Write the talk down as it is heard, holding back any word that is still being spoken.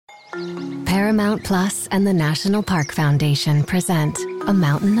Paramount Plus and the National Park Foundation present A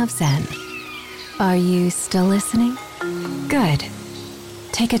Mountain of Zen. Are you still listening? Good.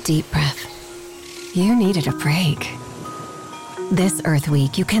 Take a deep breath. You needed a break. This Earth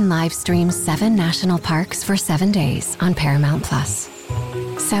Week, you can live stream 7 national parks for 7 days on Paramount Plus.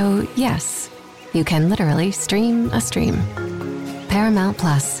 So, yes, you can literally stream a stream. Paramount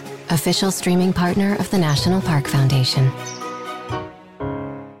Plus, official streaming partner of the National Park Foundation.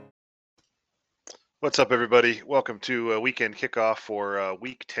 What's up, everybody? Welcome to Weekend Kickoff for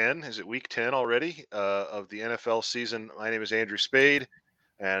Week 10. Is it Week 10 already of the NFL season? My name is Andrew Spayde,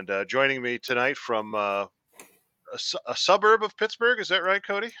 and joining me tonight from a suburb of Pittsburgh. Is that right,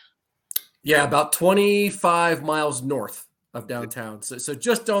 Cody? Yeah, about 25 miles north of downtown. So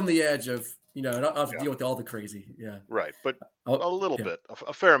just on the edge of, not have to deal with all the crazy. Yeah. Right, but a little bit,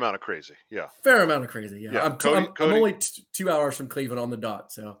 a fair amount of crazy. Yeah. Fair amount of crazy. Yeah. I'm Cody, only 2 hours from Cleveland on the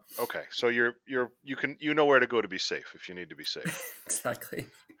dot. So. Okay. So you know where to go to be safe if you need to be safe. Exactly.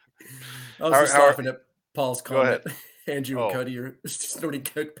 I was just laughing at Paul's comment. Andrew and Cody are snorting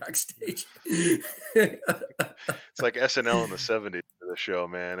coke backstage. It's like SNL in the 70s for the show,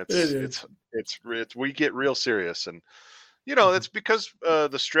 man. It's we get real serious, and it's because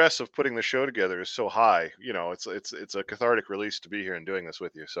the stress of putting the show together is so high. It's a cathartic release to be here and doing this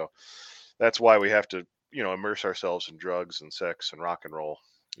with you. So that's why we have to immerse ourselves in drugs and sex and rock and roll.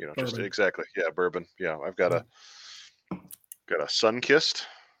 Just exactly. Yeah, bourbon. Yeah, I've got a Sunkissed.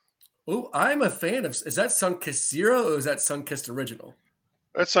 Oh, I'm a fan of. Is that Sunkissed Zero or is that Sunkissed Original?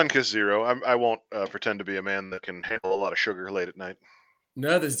 That's Sunkissed Zero. I won't pretend to be a man that can handle a lot of sugar late at night.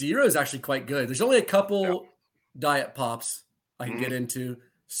 No, the Zero is actually quite good. There's only a couple diet pops I can get into.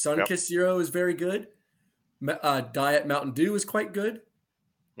 Sunkissed Zero is very good. Diet Mountain Dew is quite good.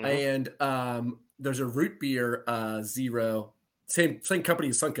 And there's a root beer Zero. Same company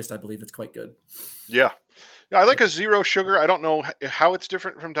as Sunkissed, I believe. It's quite good. Yeah. I like a zero sugar. I don't know how it's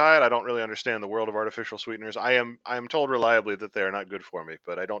different from diet. I don't really understand the world of artificial sweeteners. I am told reliably that they are not good for me,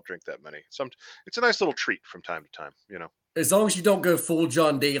 but I don't drink that many. It's a nice little treat from time to time, As long as you don't go full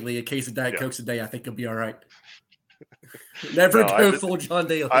John Daly, a case of Diet Cokes a day, I think you'll be all right. Never go full John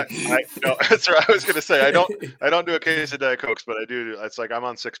Daly. No, that's right. I was going to say I don't do a case of Diet Cokes, but I do. It's like I'm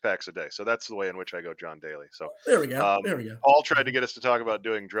on 6 packs a day, so that's the way in which I go John Daly. So there we go. Paul tried to get us to talk about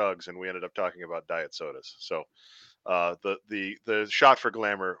doing drugs, and we ended up talking about diet sodas. So the shot for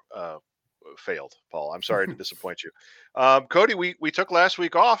glamour failed. Paul, I'm sorry to disappoint you. Cody, we took last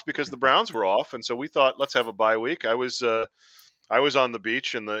week off because the Browns were off, and so we thought let's have a bye week. I was on the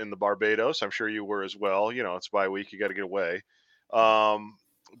beach in the Barbados. I'm sure you were as well. It's bye week. You got to get away.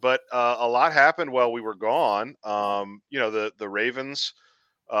 But a lot happened while we were gone. The Ravens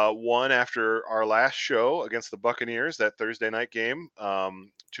won after our last show against the Buccaneers, that Thursday night game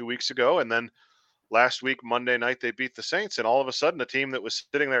 2 weeks ago. And then last week, Monday night, they beat the Saints. And all of a sudden, a team that was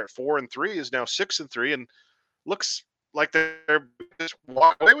sitting there at 4-3 is now 6-3 and looks like they're just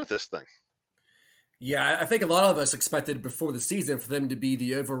walk away with this thing. Yeah, I think a lot of us expected before the season for them to be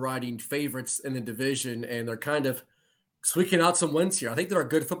the overriding favorites in the division, and they're kind of squeaking out some wins here. I think they're a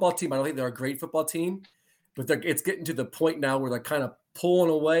good football team. I don't think they're a great football team, but it's getting to the point now where they're kind of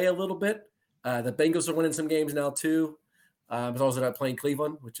pulling away a little bit. The Bengals are winning some games now too, as long as they're not playing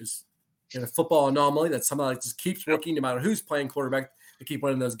Cleveland, which is a football anomaly that somehow just keeps working no matter who's playing quarterback to keep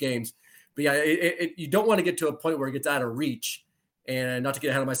winning those games. But yeah, you don't want to get to a point where it gets out of reach. And not to get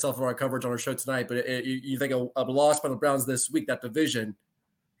ahead of myself for our coverage on our show tonight, but you think a loss by the Browns this week, that division,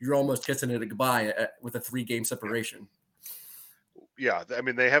 you're almost kissing it goodbye with a 3-game separation. Yeah, I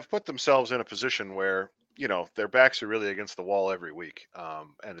mean, they have put themselves in a position where, their backs are really against the wall every week.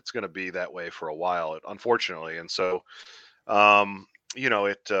 And it's going to be that way for a while, unfortunately. And so,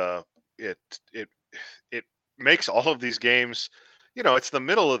 it makes all of these games, it's the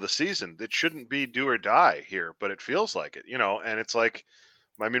middle of the season. It shouldn't be do or die here, but it feels like it, and it's like,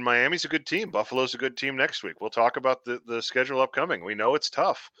 I mean, Miami's a good team. Buffalo's a good team next week. We'll talk about the schedule upcoming. We know it's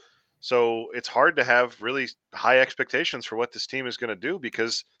tough. So it's hard to have really high expectations for what this team is going to do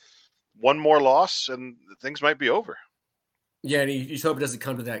because one more loss and things might be over. Yeah, and you just hope it doesn't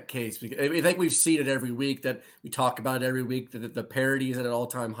come to that case. Because I think we've seen it every week, that we talk about it every week, that the parity is at an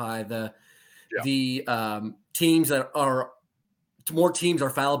all-time high. The teams that are – more teams are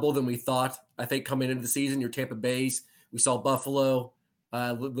fallible than we thought. I think coming into the season, your Tampa Bays, we saw Buffalo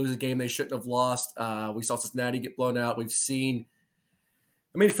lose a game they shouldn't have lost. We saw Cincinnati get blown out. We've seen,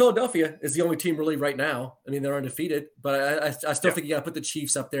 Philadelphia is the only team really right now. They're undefeated, but I still think you got to put the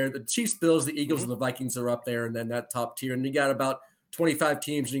Chiefs up there. The Chiefs, Bills, the Eagles, and the Vikings are up there, and then that top tier. And you got about 25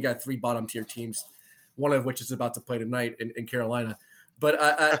 teams, and you got 3 bottom tier teams, one of which is about to play tonight in Carolina. But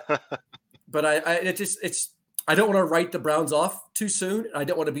I don't want to write the Browns off too soon. I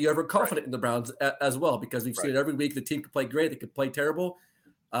don't want to be overconfident in the Browns as well, because we've seen it every week. The team can play great, they could play terrible.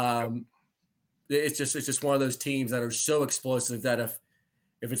 It's just one of those teams that are so explosive that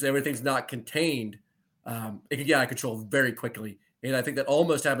if everything's not contained, it can get out of control very quickly. And I think that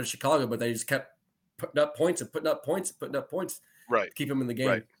almost happened in Chicago, but they just kept putting up points and putting up points and putting up points to keep them in the game.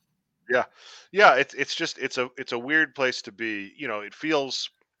 Right. Yeah. It's a weird place to be. It feels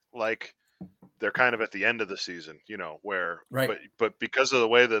like they're kind of at the end of the season, where, but because of the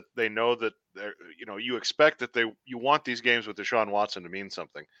way that they know that they're, you expect that you want these games with Deshaun Watson to mean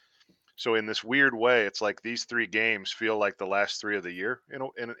something. So in this weird way, it's like these 3 games feel like the last 3 of the year,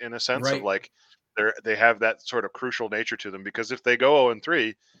 in a sense of like they have that sort of crucial nature to them, because if they go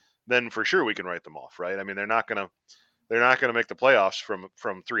 0-3, then for sure we can write them off, right? I mean, they're not gonna make the playoffs from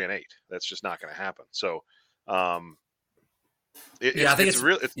 3-8. That's just not going to happen. So, I think it's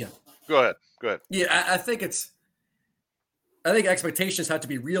real. Go ahead. Yeah, I think expectations have to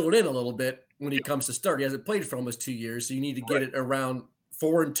be reeled in a little bit when he comes to start. He hasn't played for almost 2 years, so you need to get it around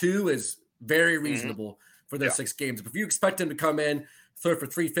 4-2 is very reasonable for those 6 games. But if you expect him to come in, throw for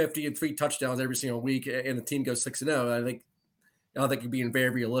 350 and 3 touchdowns every single week, and the team goes 6-0, I don't think you're being very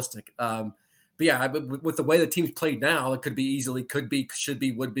realistic. But yeah, with the way the team's played now, it could be easily, should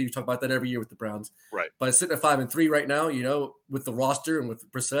be, would be. We talk about that every year with the Browns. Right. But sitting at 5-3 right now, with the roster and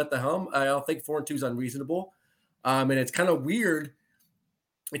with Brissett at the helm, I don't think 4-2 is unreasonable. And it's kind of weird.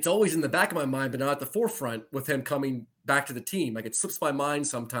 It's always in the back of my mind, but not at the forefront with him coming back to the team. Like, it slips my mind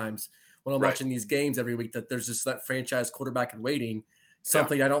sometimes when I'm watching these games every week that there's just that franchise quarterback in waiting.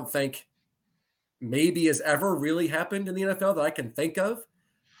 Something I don't think maybe has ever really happened in the NFL that I can think of.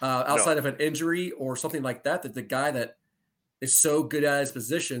 Outside of an injury or something like that the guy that is so good at his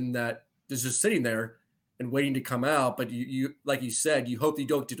position that is just sitting there and waiting to come out. But you like you said, you hope you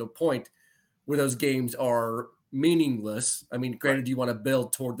don't get to a point where those games are meaningless. I mean, granted, you want to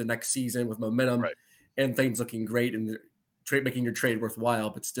build toward the next season with momentum and things looking great and making your trade worthwhile,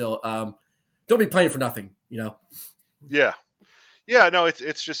 but still, don't be playing for nothing, Yeah. Yeah, no, it's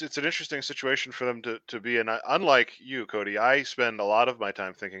an interesting situation for them to be in. Unlike you, Cody, I spend a lot of my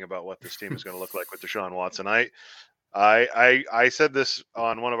time thinking about what this team is going to look like with Deshaun Watson. I said this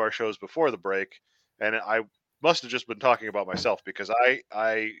on one of our shows before the break, and I must have just been talking about myself, because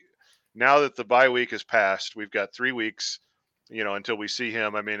I now that the bye week has passed, we've got 3 weeks, until we see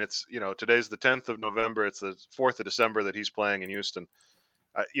him. I mean, it's, today's the 10th of November. It's the 4th of December that he's playing in Houston.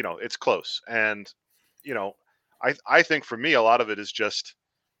 It's close. And, I think for me, a lot of it is just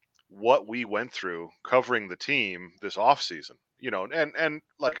what we went through covering the team this offseason, and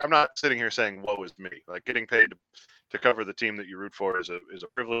like, I'm not sitting here saying, woe is me. Like, getting paid to cover the team that you root for is a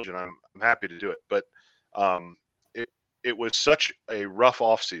privilege, and I'm happy to do it. But it was such a rough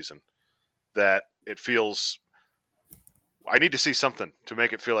offseason that it feels, I need to see something to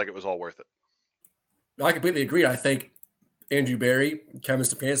make it feel like it was all worth it. I completely agree. I think Andrew Berry, Kevin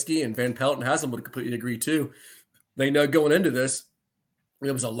Stefanski, and Van Pelt and Haslam would completely agree too. They know going into this,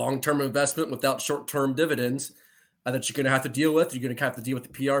 it was a long-term investment without short-term dividends that you're going to have to deal with. You're going to have to deal with the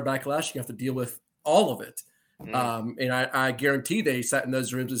PR backlash. You have to deal with all of it. And I guarantee they sat in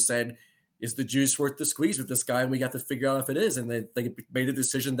those rooms and said, is the juice worth the squeeze with this guy? And we got to figure out if it is. And they made a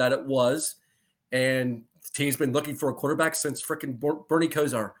decision that it was. And the team's been looking for a quarterback since freaking Bernie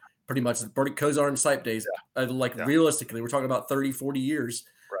Kosar, pretty much. Bernie Kosar and Spayde days. Realistically, we're talking about 30, 40 years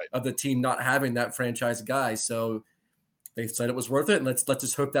of the team not having that franchise guy. So they said it was worth it. And let's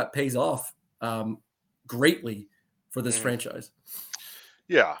just hope that pays off greatly for this franchise.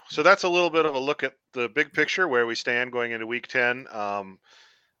 Yeah. So that's a little bit of a look at the big picture, where we stand going into week 10.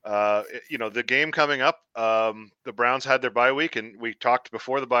 The game coming up, the Browns had their bye week, and we talked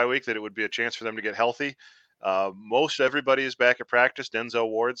before the bye week that it would be a chance for them to get healthy. Most everybody is back at practice. Denzel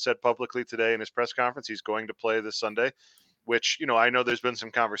Ward said publicly today in his press conference he's going to play this Sunday, which, I know there's been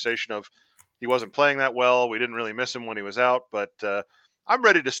some conversation of he wasn't playing that well. We didn't really miss him when he was out, but I'm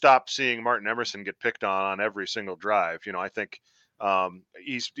ready to stop seeing Martin Emerson get picked on every single drive. I think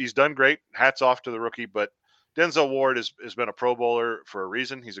he's done great. Hats off to the rookie, but Denzel Ward has been a Pro Bowler for a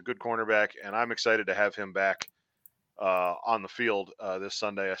reason. He's a good cornerback, and I'm excited to have him back on the field this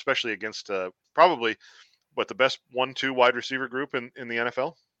Sunday, especially against probably the best 1-2 wide receiver group in the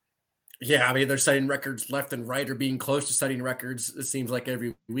NFL. Yeah, I mean, they're setting records left and right, or being close to setting records, it seems like,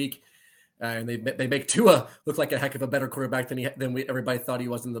 every week. And they make Tua look like a heck of a better quarterback than everybody thought he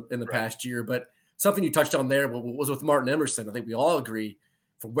was in the past year. But something you touched on there was with Martin Emerson. I think we all agree,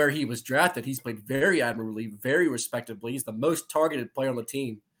 from where he was drafted, he's played very admirably, very respectably. He's the most targeted player on the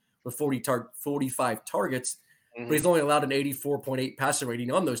team with 45 targets. but he's only allowed an 84.8 passer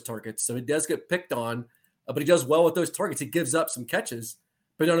rating on those targets. So he does get picked on, but he does well with those targets. He gives up some catches,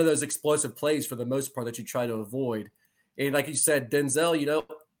 but none of those explosive plays for the most part that you try to avoid. And like you said, Denzel,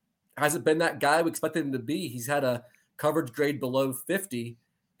 hasn't been that guy we expected him to be. He's had a coverage grade below 50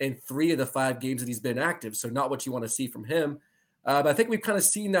 in 3 of the 5 games that he's been active. So not what you want to see from him. But I think we've kind of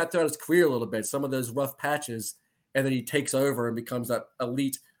seen that throughout his career a little bit, some of those rough patches, and then he takes over and becomes that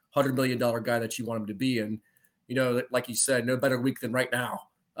elite $100 million guy that you want him to be. And, like you said, no better week than right now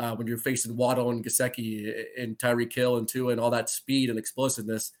when you're facing Waddle and Gesicki and Tyreek Hill and Tua and all that speed and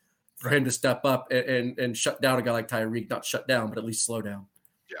explosiveness for him to step up and shut down a guy like Tyreek, not shut down, but at least slow down.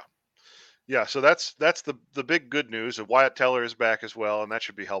 Yeah, so that's the big good news. Wyatt Teller is back as well, and that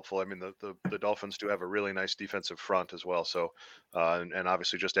should be helpful. I mean, the Dolphins do have a really nice defensive front as well. So, and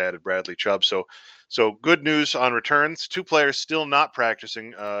obviously just added Bradley Chubb. So good news on returns. 2 players still not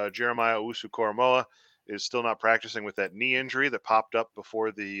practicing. Jeremiah Owusu-Koramoah is still not practicing with that knee injury that popped up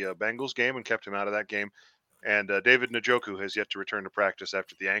before the Bengals game and kept him out of that game. And David Njoku has yet to return to practice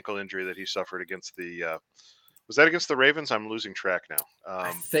after the ankle injury that he suffered against the. Was that against the Ravens? I'm losing track now.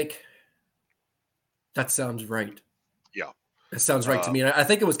 I think. That sounds right. Yeah. It sounds right to me. And I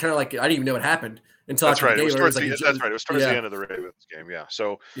think it was kind of like, I didn't even know what happened until that's right. It was towards the end of the Ravens game. Yeah.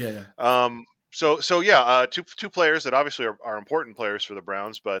 So, two players that obviously are important players for the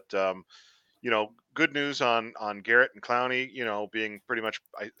Browns, but, good news on Garrett and Clowney, being pretty much,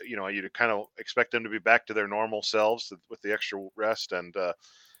 you'd kind of expect them to be back to their normal selves with the extra rest, and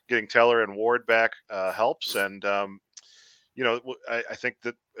getting Teller and Ward back helps. And, I think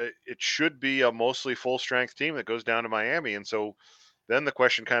that it should be a mostly full strength team that goes down to Miami. And so then the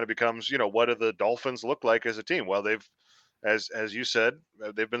question kind of becomes, what do the Dolphins look like as a team? Well, they've, as you said,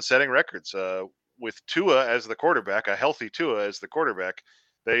 they've been setting records with Tua as the quarterback, a healthy Tua as the quarterback.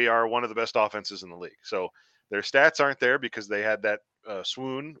 They are one of the best offenses in the league. So their stats aren't there because they had that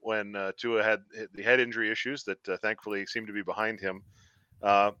swoon when Tua had the head injury issues that thankfully seem to be behind him.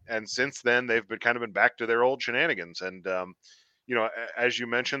 And since then, they've been back to their old shenanigans. And, as you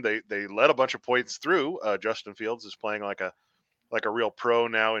mentioned, they let a bunch of points through. Justin Fields is playing like a real pro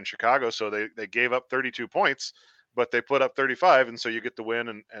now in Chicago. So they gave up 32 points, but they put up 35. And so you get the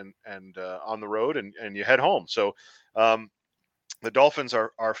win and on the road and you head home. So the Dolphins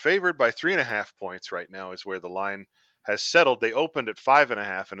are favored by 3.5 points right now is where the line has settled. They opened at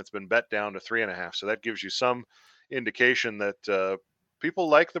 5.5 and it's been bet down to 3.5. So that gives you some indication that, people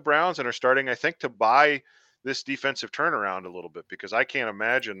like the Browns and are starting, I think, to buy this defensive turnaround a little bit, because I can't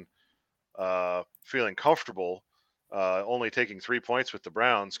imagine feeling comfortable only taking 3 points with the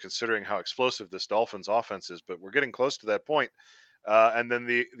Browns, considering how explosive this Dolphins offense is. But we're getting close to that point. And then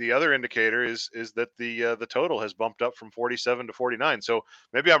the other indicator is that the total has bumped up from 47 to 49. So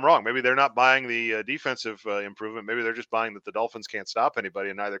maybe I'm wrong. Maybe they're not buying the defensive improvement. Maybe they're just buying that the Dolphins can't stop anybody,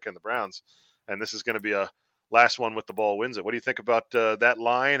 and neither can the Browns. And this is going to be a last one with the ball wins it. What do you think about that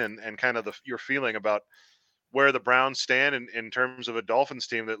line and kind of your feeling about where the Browns stand in terms of a Dolphins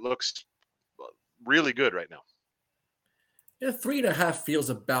team that looks really good right now? Yeah, 3.5 feels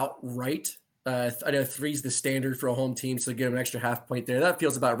about right. I know 3 is the standard for a home team, so give them an extra half point there. That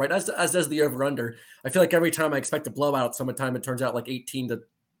feels about right, as does the over-under. I feel like every time I expect a blowout, sometimes it turns out like 18-12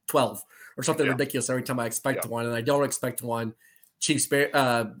 or something ridiculous every time I expect one, and I don't expect one. Chiefs,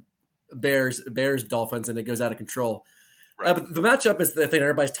 Bears, Dolphins, and it goes out of control. Right. But the matchup is the thing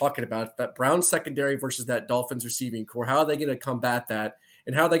everybody's talking about, that Browns secondary versus that Dolphins receiving core. How are they going to combat that?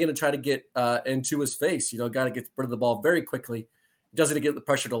 And how are they going to try to get into his face? Got to get rid of the ball very quickly. Doesn't get the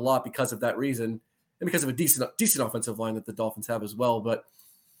pressure a lot because of that reason, and because of a decent offensive line that the Dolphins have as well. But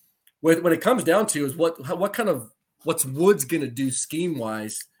when it comes down to is what's Woods going to do scheme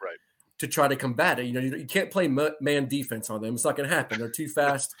wise, right, to try to combat it. You can't play man defense on them. It's not going to happen. They're too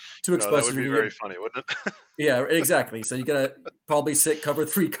fast, too explosive. That would be very funny, wouldn't it? Yeah, exactly. So you got to probably sit cover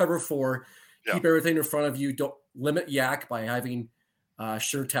 3, cover 4, keep everything in front of you. Don't limit yak by having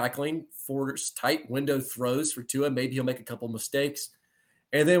sure tackling, force tight window throws for Tua. Maybe he'll make a couple mistakes.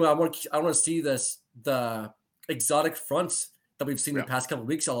 And then I want to see the exotic fronts that we've seen the past couple of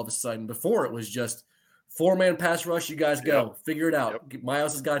weeks all of a sudden. Before it was just 4-man pass rush. You guys go. Figure it out.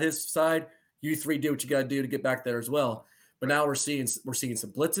 Miles has got his side. You 3 do what you got to do to get back there as well. But now we're seeing some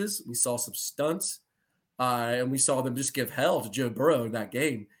blitzes. We saw some stunts. And we saw them just give hell to Joe Burrow in that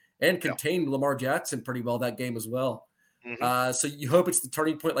game and contain Lamar Jackson pretty well that game as well. Mm-hmm. So you hope it's the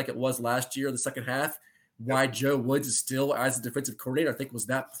turning point like it was last year, the second half, why Joe Woods is still as a defensive coordinator, I think was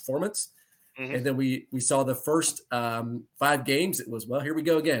that performance. Mm-hmm. And then we saw the first 5 games. It was, well, here we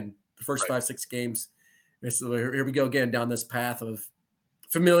go again. The first 5-6 games. So here we go again down this path of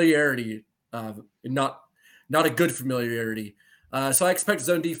familiarity, and not not a good familiarity. So I expect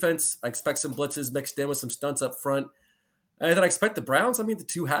zone defense. I expect some blitzes mixed in with some stunts up front. And then I expect the Browns,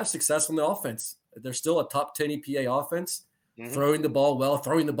 to have success on the offense. They're still a top 10 EPA offense, throwing the ball well,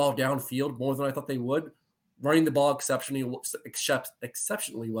 throwing the ball downfield more than I thought they would, running the ball exceptionally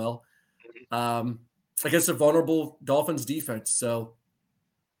well against a vulnerable Dolphins defense. So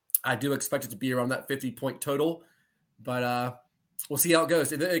I do expect it to be around that 50-point total, but we'll see how it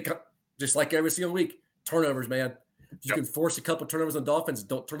goes. Just like every single week, turnovers, man. If you can force a couple turnovers on Dolphins,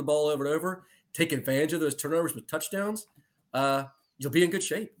 don't turn the ball over and over, take advantage of those turnovers with touchdowns, you'll be in good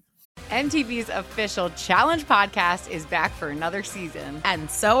shape. MTV's official Challenge podcast is back for another season. And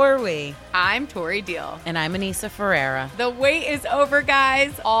so are we. I'm Tori Deal. And I'm Anissa Ferreira. The wait is over,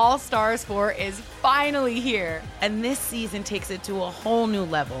 guys. All Stars 4 is finally here. And this season takes it to a whole new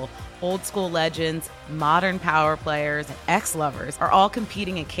level. Old school legends, modern power players, and ex-lovers are all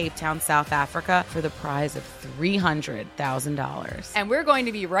competing in Cape Town, South Africa for the prize of $300,000. And we're going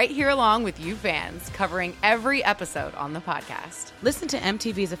to be right here along with you fans, covering every episode on the podcast. Listen to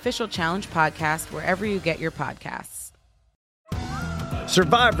MTV's official Challenge podcast wherever you get your podcasts.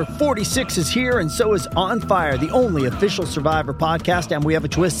 Survivor 46 is here, and so is On Fire, the only official Survivor podcast, and we have a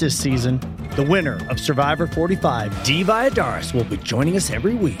twist this season. The winner of Survivor 45, Dee Valladares, will be joining us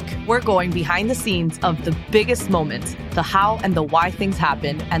every week. We're going behind the scenes of the biggest moments, the how and the why things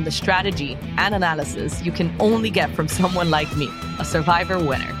happen, and the strategy and analysis you can only get from someone like me, a Survivor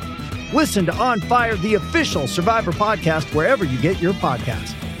winner. Listen to On Fire, the official Survivor podcast, wherever you get your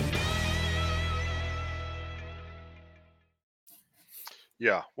podcasts.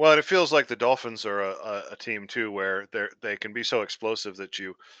 Yeah, well, and it feels like the Dolphins are a team too, where they can be so explosive that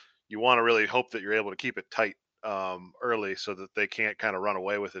you want to really hope that you're able to keep it tight early, so that they can't kind of run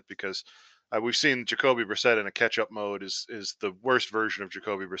away with it. Because we've seen Jacoby Brissett in a catch-up mode is the worst version of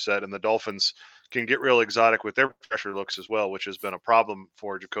Jacoby Brissett, and the Dolphins can get real exotic with their pressure looks as well, which has been a problem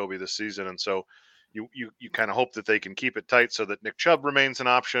for Jacoby this season. And so you kind of hope that they can keep it tight so that Nick Chubb remains an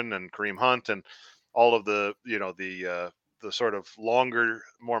option, and Kareem Hunt, and all of the the sort of longer,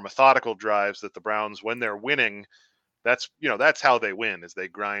 more methodical drives that the Browns, when they're winning, that's how they win, is they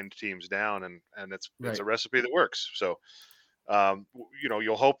grind teams down, and it's a recipe that works. So,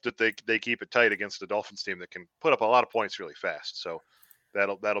 you'll hope that they keep it tight against a Dolphins team that can put up a lot of points really fast. So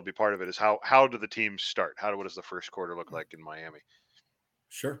that'll be part of it, is how do the teams start? What does the first quarter look like in Miami?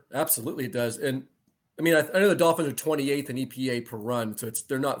 Sure. Absolutely. It does. And I know the Dolphins are 28th in EPA per run, so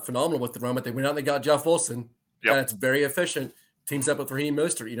they're not phenomenal with the run, but they went out and they got Jeff Wilson. Yep. That's very efficient. Teams up with Raheem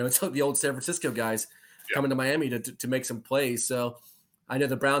Mostert. It's the old San Francisco guys coming to Miami to make some plays. So I know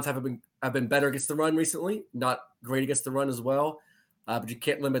the Browns have been better against the run recently, not great against the run as well. But you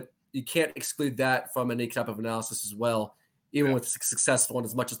can't exclude that from any type of analysis as well. Even with successful and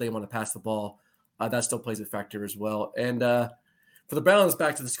as much as they want to pass the ball, that still plays a factor as well. And for the Browns,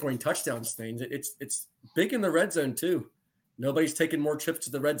 back to the scoring touchdowns thing, it's big in the red zone too. Nobody's taken more trips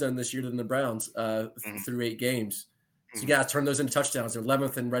to the red zone this year than the Browns through 8 games. So you got to turn those into touchdowns. They're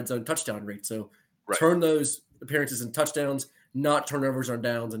 11th in red zone touchdown rate. So turn those appearances into touchdowns, not turnovers on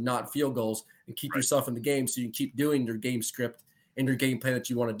downs, and not field goals, and keep yourself in the game so you can keep doing your game script and your game plan that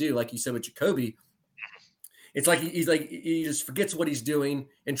you want to do. Like you said with Jacoby, it's like he just forgets what he's doing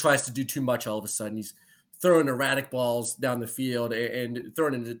and tries to do too much all of a sudden. He's throwing erratic balls down the field and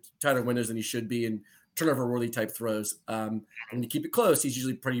throwing into tighter windows than he should be, and turnover-worthy type throws. And when you keep it close, he's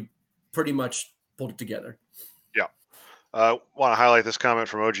usually pretty much pulled it together. Yeah. Want to highlight this comment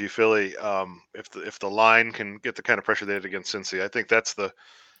from OG Philly. If the line can get the kind of pressure they did against Cincy, I think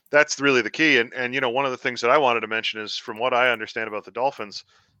that's really the key. And one of the things that I wanted to mention is, from what I understand about the Dolphins,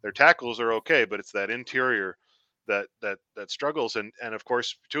 their tackles are okay, but it's that interior that struggles. And of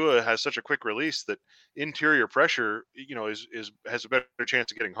course, Tua has such a quick release that interior pressure, has a better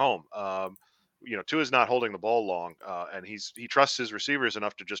chance of getting home. Tua is not holding the ball long, and he trusts his receivers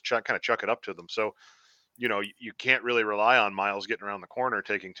enough to just kind of chuck it up to them. So, you can't really rely on Miles getting around the corner,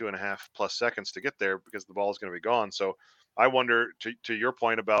 taking 2.5+ seconds to get there, because the ball is going to be gone. So I wonder, to your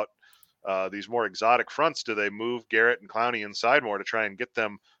point about these more exotic fronts, do they move Garrett and Clowney inside more to try and get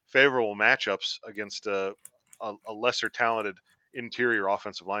them favorable matchups against a lesser talented interior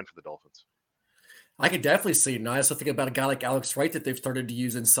offensive line for the Dolphins? I could definitely see it. And I also think about a guy like Alex Wright that they've started to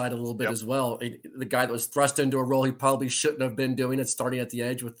use inside a little bit as well. The guy that was thrust into a role he probably shouldn't have been doing it, starting at the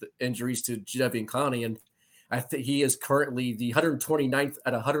edge with the injuries to Jadeveon and Clowney. And I think he is currently the 129th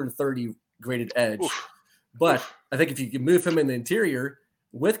at 130 graded edge. Oof. But I think if you can move him in the interior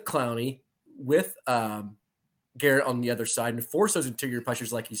with Clowney, with Garrett on the other side, and force those interior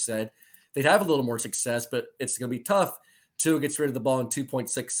pressures, like you said, they'd have a little more success. But it's going to be tough Tua gets rid of the ball in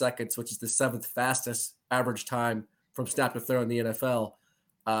 2.6 seconds, which is the 7th fastest average time from snap to throw in the NFL.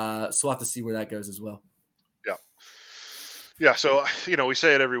 So we'll have to see where that goes as well. Yeah. Yeah. So, we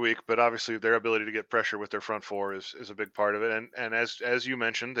say it every week, but obviously their ability to get pressure with their front four is a big part of it. And as you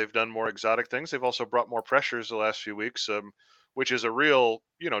mentioned, they've done more exotic things. They've also brought more pressures the last few weeks, which is a real,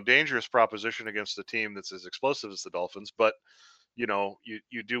 dangerous proposition against a team that's as explosive as the Dolphins. But, you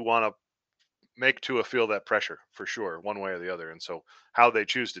do want to make Tua feel that pressure for sure, one way or the other. And so how they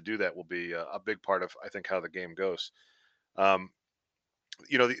choose to do that will be a big part of, I think, how the game goes.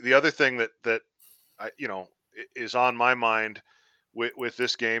 The other thing that is on my mind with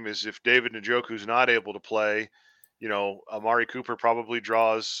this game is if David Njoku's not able to play, Amari Cooper probably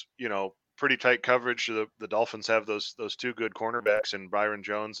draws, pretty tight coverage. The Dolphins have those two good cornerbacks in Byron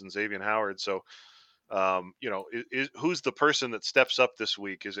Jones and Xavier Howard. So, who's the person that steps up this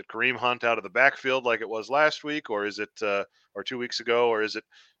week? Is it Kareem Hunt out of the backfield like it was last week, or is it or 2 weeks ago, or is it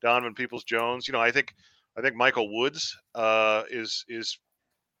Donovan Peoples-Jones? I think Michael Woods is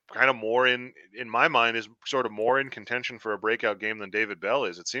kind of more in my mind is sort of more in contention for a breakout game than David Bell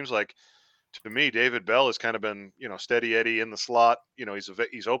is. It seems like to me David Bell has kind of been steady Eddie in the slot.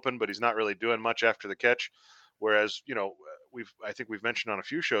 He's open, but he's not really doing much after the catch. Whereas I think we've mentioned on a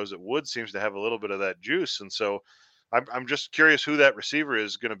few shows that Woods seems to have a little bit of that juice, and so I'm just curious who that receiver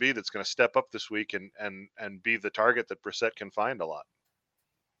is going to be that's going to step up this week and be the target that Brissett can find a lot.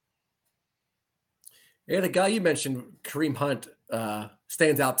 Yeah, the guy you mentioned, Kareem Hunt,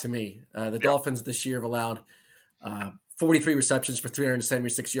 stands out to me. The Dolphins this year have allowed 43 receptions for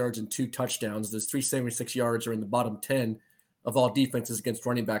 376 yards and 2 touchdowns. Those 376 yards are in the bottom 10 of all defenses against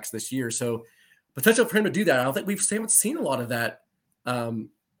running backs this year. So potential for him to do that. I don't think we haven't seen a lot of that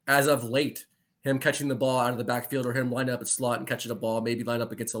as of late. Him catching the ball out of the backfield or him lining up at slot and catching a ball, maybe line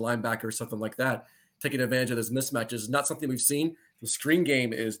up against a linebacker or something like that. Taking advantage of those mismatches is not something we've seen. The screen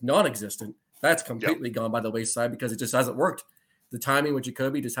game is non-existent. That's completely gone by the wayside because it just hasn't worked. The timing with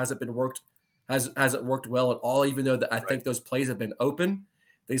Jacoby just hasn't worked well at all, even though I think those plays have been open.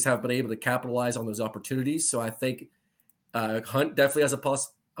 They just haven't been able to capitalize on those opportunities. So I think Hunt definitely has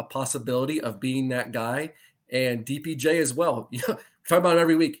a possibility of being that guy, and DPJ as well. We talk about him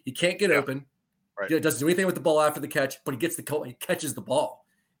every week. He can't get open. Right. He doesn't do anything with the ball after the catch, but he catches the ball.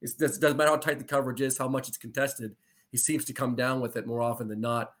 It doesn't matter how tight the coverage is, how much it's contested. He seems to come down with it more often than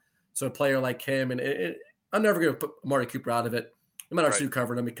not. So a player like him, and I'm never going to put Amari Cooper out of it, no matter who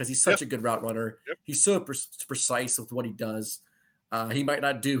covering him, because he's such a good route runner. Yep. He's so precise with what he does. He might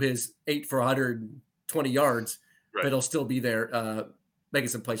not do his 8 for 120 yards, but he'll still be there making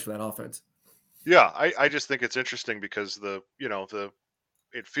some plays for that offense. Yeah, I just think it's interesting because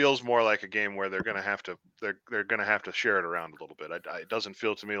it feels more like a game where they're going to have to share it around a little bit. It doesn't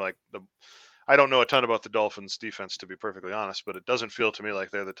feel to me like I don't know a ton about the Dolphins defense, to be perfectly honest, but it doesn't feel to me like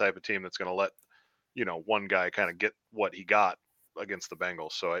they're the type of team that's going to let, one guy kind of get what he got against the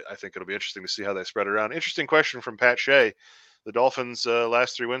Bengals. So I think it'll be interesting to see how they spread it around. Interesting question from Pat Shea. The Dolphins'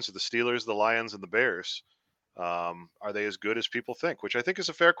 last 3 wins are the Steelers, the Lions, and the Bears. Are they as good as people think? Which I think is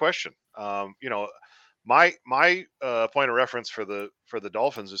a fair question. My point of reference for the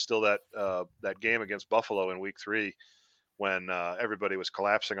Dolphins is still that game against Buffalo in Week 3 when everybody was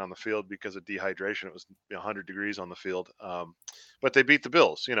collapsing on the field because of dehydration. It was 100 degrees on the field, but they beat the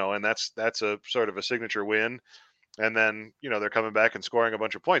Bills. And that's a sort of a signature win. And then they're coming back and scoring a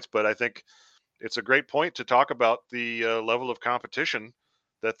bunch of points. But I think it's a great point to talk about the level of competition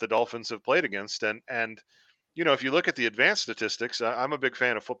that the Dolphins have played against, and if you look at the advanced statistics, I'm a big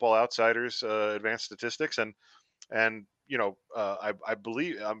fan of Football Outsiders advanced statistics, and I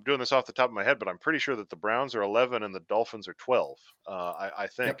believe I'm doing this off the top of my head, but I'm pretty sure that the Browns are 11 and the Dolphins are 12. I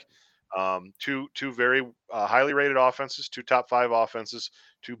think two very highly rated offenses, 2 top 5 offenses,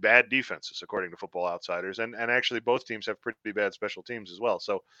 2 bad defenses according to Football Outsiders, and actually both teams have pretty bad special teams as well.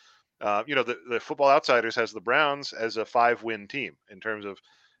 So the Football Outsiders has the Browns as a 5-win team in terms of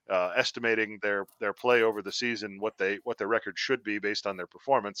estimating their play over the season, what their record should be based on their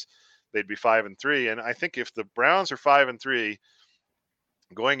performance. They'd be 5-3, and I think if the Browns are 5-3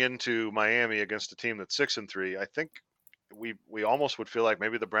 going into Miami against a team that's 6-3, I think we almost would feel like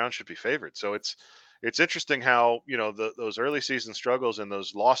maybe the Browns should be favored. So it's interesting how those early season struggles and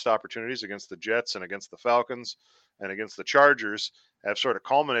those lost opportunities against the Jets and against the Falcons and against the Chargers have sort of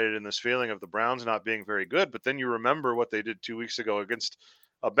culminated in this feeling of the Browns not being very good. But then you remember what they did 2 weeks ago against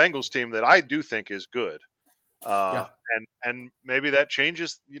a Bengals team that I do think is good. And maybe that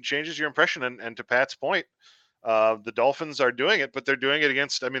changes your impression. And to Pat's point, the Dolphins are doing it, but they're doing it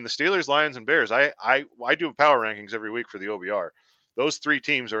against, the Steelers, Lions, and Bears. I do power rankings every week for the OBR. Those 3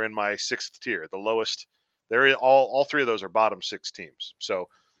 teams are in my 6th tier, the lowest all three of those are bottom 6 teams. So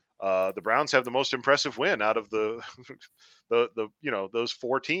the Browns have the most impressive win out of the those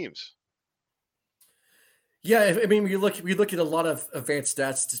 4 teams. Yeah, I mean, we look at a lot of advanced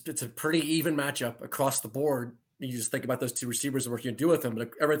stats. It's a pretty even matchup across the board. You just think about those 2 receivers and what you can do with them.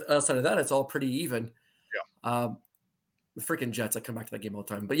 But outside of that, it's all pretty even. Yeah. The freaking Jets. I come back to that game all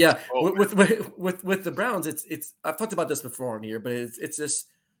the time. But yeah, with the Browns, it's I've talked about this before on here, but it's just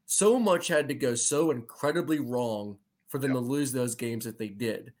so much had to go so incredibly wrong for them to lose those games that they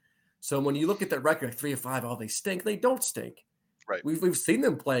did. So when you look at that record, 3-5, oh, they stink. They don't stink. Right. We've seen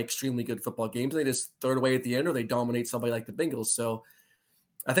them play extremely good football games. They just throw it away at the end, or they dominate somebody like the Bengals. So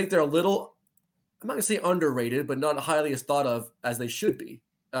I think they're a little, I'm not going to say underrated, but not highly as thought of as they should be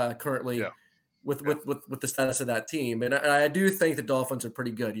currently with the status of that team. And I do think the Dolphins are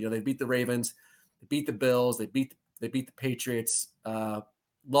pretty good. You know, they beat the Ravens, they beat the Bills, they beat the Patriots,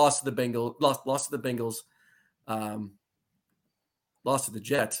 lost to the Bengals, lost to the Bengals, lost to the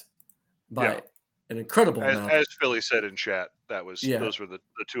Jets by an incredible amount. As Philly said in chat, those were the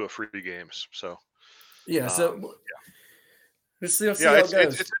 2 free games. So it's interesting.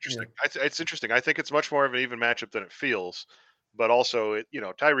 Yeah. It's interesting. I think it's much more of an even matchup than it feels, but also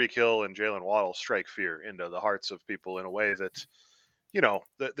Tyreek Hill and Jalen Waddle strike fear into the hearts of people in a way that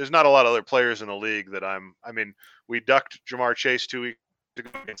there's not a lot of other players in the league that we ducked Jamar Chase 2 weeks ago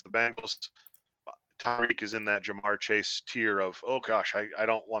against the Bengals. Tyreek is in that Jamar Chase tier of, oh gosh, I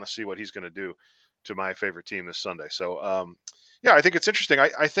don't want to see what he's going to do to my favorite team this Sunday. So, I think it's interesting.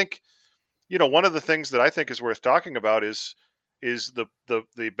 I think, one of the things that I think is worth talking about is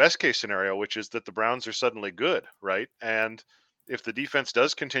the best case scenario, which is that the Browns are suddenly good, right? And if the defense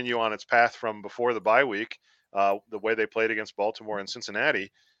does continue on its path from before the bye week, the way they played against Baltimore and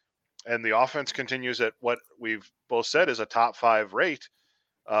Cincinnati, and the offense continues at what we've both said is a top 5 rate,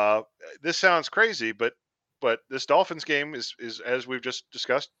 this sounds crazy, but this Dolphins game is, as we've just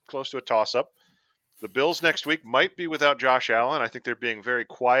discussed, close to a toss-up. The Bills next week might be without Josh Allen. I think they're being very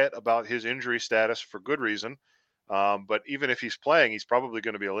quiet about his injury status for good reason. But even if he's playing, he's probably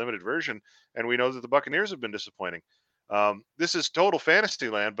going to be a limited version. And we know that the Buccaneers have been disappointing. This is total fantasy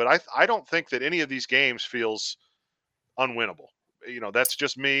land, but I don't think that any of these games feels unwinnable. That's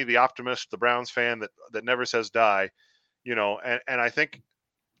just me, the optimist, the Browns fan that never says die. And I think,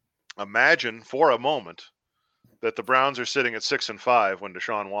 imagine for a moment that the Browns are sitting at 6-5 when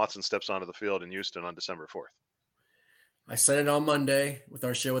Deshaun Watson steps onto the field in Houston on December 4th. I said it on Monday with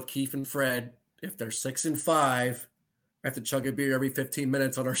our show with Keith and Fred. If they're 6-5, I have to chug a beer every 15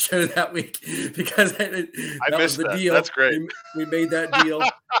 minutes on our show that week because that was the deal. That's great. We made that deal.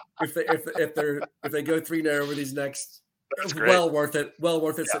 if they go 3-0 over these next, well worth it. Well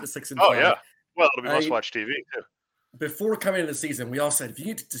worth it. Set to 6-5. Oh yeah. Well, it'll be must-watch TV too. Before coming into the season, we all said if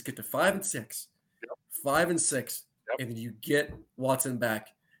you just get to 5-6, 5-6, and then you get Watson back,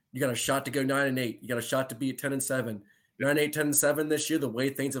 you got a shot to go 9-8. You got a shot to be at 10-7. 9-8, 10-7 this year. The way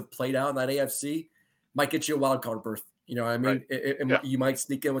things have played out in that AFC might get you a wild card berth. You know what I mean? Right. You might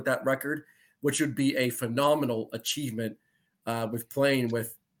sneak in with that record, which would be a phenomenal achievement with playing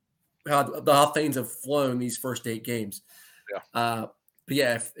with how things have flown these first 8 games. Yeah. But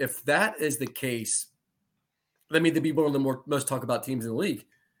yeah, if that is the case, that means they'd be one of the most talked about teams in the league.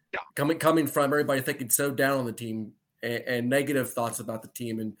 Yeah. Coming from everybody thinking so down on the team and negative thoughts about the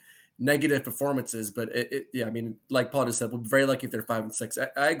team and negative performances. But I mean, like Paul just said, we're very lucky if they're 5-6.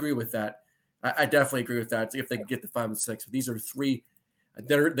 I agree with that. I definitely agree with that. If they can get the 5-6, these are 3.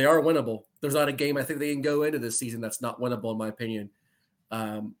 They are winnable. There's not a game I think they can go into this season that's not winnable, in my opinion.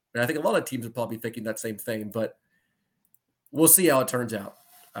 And I think a lot of teams are probably thinking that same thing, but we'll see how it turns out.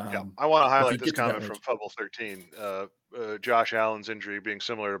 I want to highlight this comment from Fubble 13. Josh Allen's injury being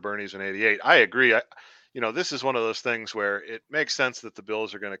similar to Bernie's in '88. I agree. This is one of those things where it makes sense that the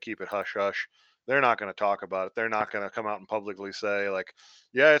Bills are going to keep it hush hush. They're not going to talk about it. They're not going to come out and publicly say like,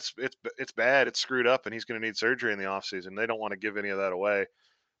 yeah, it's bad, it's screwed up, and he's going to need surgery in the offseason. They don't want to give any of that away.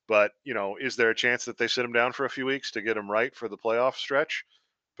 But is there a chance that they sit him down for a few weeks to get him right for the playoff stretch?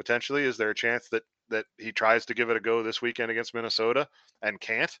 Potentially. Is there a chance that he tries to give it a go this weekend against Minnesota and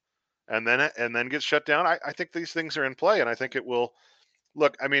can't, and then gets shut down? I think these things are in play, and I think it will.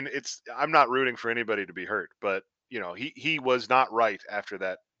 Look, I mean, I'm not rooting for anybody to be hurt, but he was not right after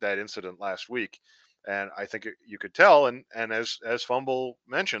that incident last week, and I think you could tell. And as Fumble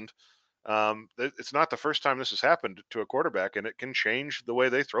mentioned, it's not the first time this has happened to a quarterback, and it can change the way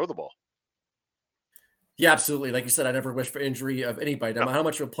they throw the ball. Yeah, absolutely. Like you said, I never wish for injury of anybody. No matter how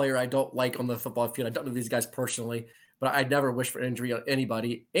much of a player I don't like on the football field, I don't know these guys personally, but I never wish for injury on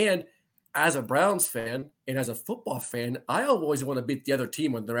anybody. And as a Browns fan and as a football fan, I always want to beat the other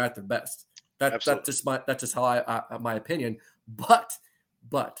team when they're at their best. That's just how I my opinion. But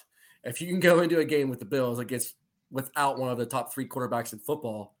if you can go into a game with the Bills without one of the top 3 quarterbacks in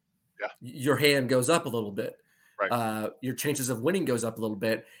football, your hand goes up a little bit. Right. Your chances of winning goes up a little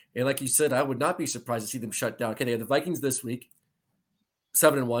bit. And like you said, I would not be surprised to see them shut down. Okay, they have the Vikings this week,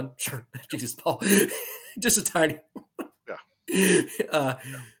 7-1. Sure, Jesus, Paul, just a tiny.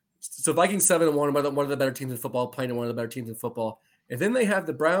 So Vikings 7-1, one of the better teams in football, playing one of the better teams in football. And then they have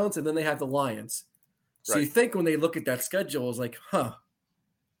the Browns, and then they have the Lions. So you think when they look at that schedule, it's like,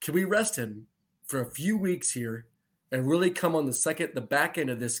 can we rest him for a few weeks here and really come on the back end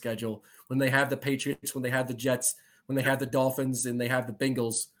of this schedule when they have the Patriots, when they have the Jets, when they have the Dolphins, and they have the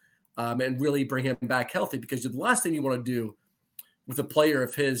Bengals, and really bring him back healthy? Because the last thing you want to do with a player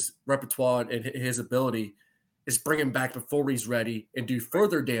of his repertoire and his ability is bring him back before he's ready and do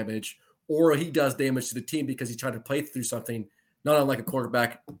further damage, or he does damage to the team because he's trying to play through something, not unlike a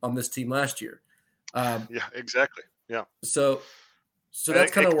quarterback on this team last year. Yeah, exactly. Yeah. So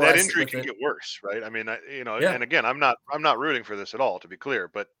that's kind of where that injury can get worse, right? I mean, and again, I'm not rooting for this at all, to be clear,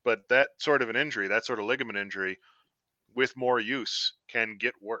 but that sort of an injury, that sort of ligament injury with more use can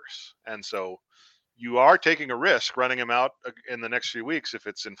get worse. And so you are taking a risk running him out in the next few weeks. If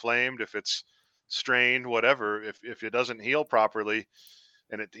it's inflamed, if it's strained, whatever, if it doesn't heal properly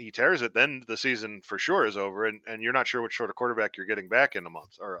and he tears it, then the season for sure is over. And you're not sure which sort of quarterback you're getting back in a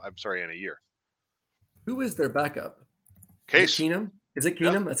month, or I'm sorry, in a year. Who is their backup? Case. Is it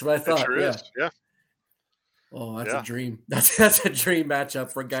Keenum? Yeah. That's what I thought. It sure is. Yeah. Oh, that's a dream. That's a dream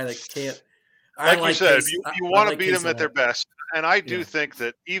matchup for a guy that can't. Like you said, you want to beat them at their best. And I do think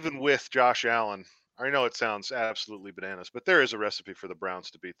that even with Josh Allen, I know it sounds absolutely bananas, but there is a recipe for the Browns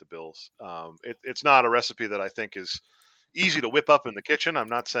to beat the Bills. It's not a recipe that I think is easy to whip up in the kitchen. I'm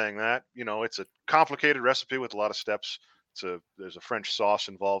not saying that. It's a complicated recipe with a lot of steps. There's a French sauce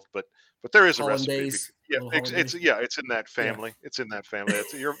involved, but there is a recipe. It's in that family. Yeah. It's in that family.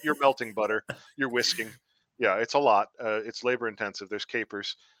 It's you're melting butter, you're whisking. Yeah, it's a lot. It's labor intensive. There's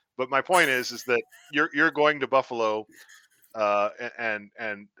capers. But my point is that you're going to Buffalo, and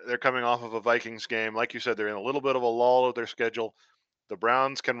they're coming off of a Vikings game. Like you said, they're in a little bit of a lull of their schedule. The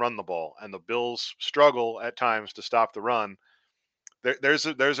Browns can run the ball, and the Bills struggle at times to stop the run. There's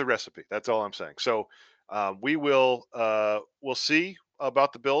a recipe. That's all I'm saying. So we'll see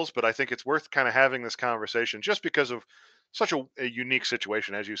about the Bills, but I think it's worth kind of having this conversation just because of such a unique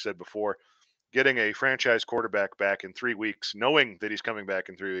situation, as you said before. Getting a franchise quarterback back in 3 weeks, knowing that he's coming back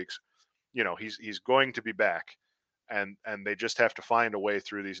in 3 weeks, he's going to be back, and they just have to find a way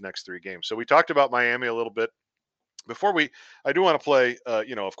through these next 3 games. So we talked about Miami a little bit. Before I do want to play,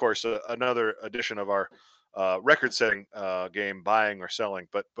 of course, another edition of our record-setting game, buying or selling.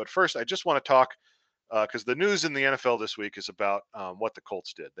 But first, I just want to talk because the news in the NFL this week is about what the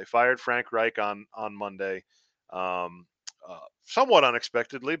Colts did. They fired Frank Reich on Monday. Somewhat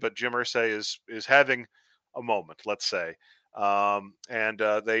unexpectedly, but Jim Irsay is having a moment, let's say. And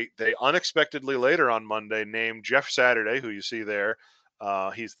they unexpectedly later on Monday named Jeff Saturday, who you see there.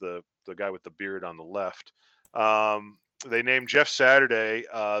 He's the guy with the beard on the left. They named Jeff Saturday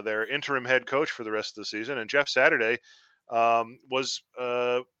their interim head coach for the rest of the season. And Jeff Saturday was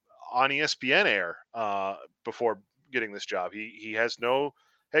on ESPN air before getting this job. He has no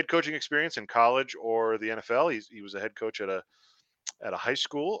head coaching experience in college or the NFL. He was a head coach at a high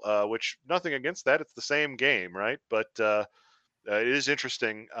school, which nothing against that. It's the same game, right? But it is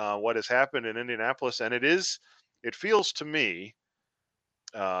interesting what has happened in Indianapolis, and it feels to me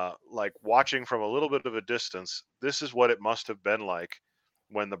like watching from a little bit of a distance. This is what it must have been like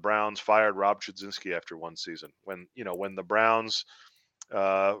when the Browns fired Rob Chudzinski after one season. When the Browns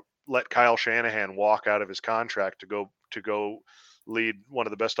let Kyle Shanahan walk out of his contract to go lead one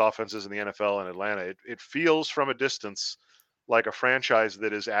of the best offenses in the NFL in Atlanta. It feels from a distance like a franchise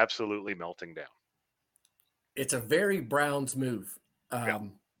that is absolutely melting down. It's a very Browns move.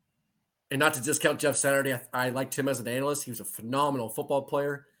 And not to discount Jeff Saturday, I liked him as an analyst. He was a phenomenal football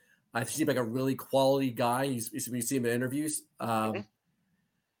player. I seem like a really quality guy. You see him in interviews. But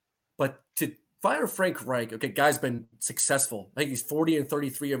to fire Frank Reich, okay, guy's been successful. I think he's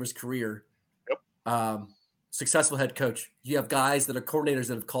 40-33 of his career. Yep. Successful head coach. You have guys that are coordinators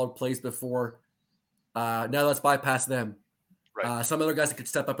that have called plays before. Now let's bypass them. Right. Some other guys that could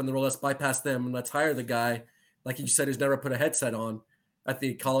step up in the role, let's bypass them and let's hire the guy, like you said, who's never put a headset on at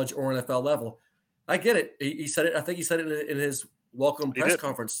the college or NFL level. I get it. He said it. I think he said it in his welcome press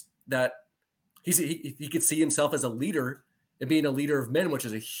conference that he could see himself as a leader and being a leader of men, which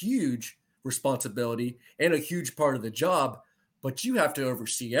is a huge responsibility and a huge part of the job. But you have to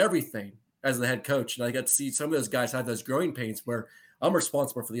oversee everything as the head coach. And I got to see some of those guys have those growing pains where I'm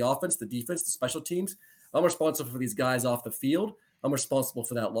responsible for the offense, the defense, the special teams. I'm responsible for these guys off the field. I'm responsible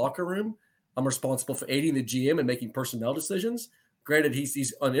for that locker room. I'm responsible for aiding the GM and making personnel decisions. Granted,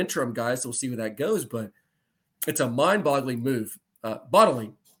 he's an interim guy, so we'll see where that goes, but it's a mind-boggling move.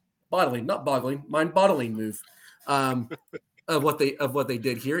 Mind-boggling move of what they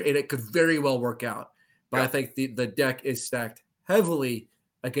did here, and it could very well work out. But I think the deck is stacked heavily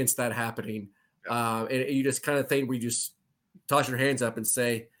against that happening. And you just kind of think where you just toss your hands up and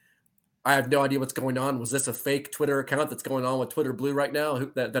say, I have no idea what's going on. Was this a fake Twitter account that's going on with Twitter Blue right now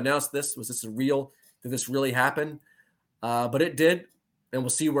that announced this? Was this real? Did this really happen? But it did, and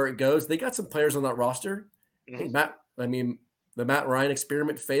we'll see where it goes. They got some players on that roster. Mm-hmm. The Matt Ryan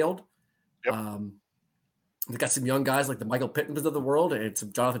experiment failed. Yep. They got some young guys like the Michael Pittmans of the world, and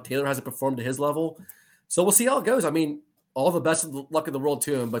some Jonathan Taylor hasn't performed to his level. So we'll see how it goes. I mean, all the best of the luck in the world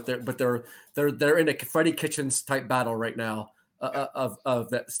to him, but they're in a Freddie Kitchens type battle right now of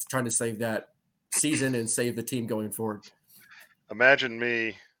that, trying to save that season and save the team going forward. Imagine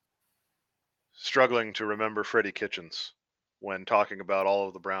me struggling to remember Freddie Kitchens when talking about all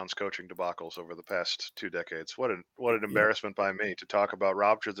of the Browns coaching debacles over the past 2 decades. What an embarrassment by me to talk about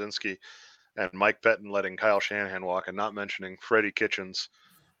Rob Trzynski and Mike Pettin letting Kyle Shanahan walk and not mentioning Freddie Kitchens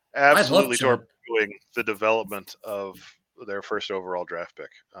absolutely torpedoing the development of their first overall draft pick.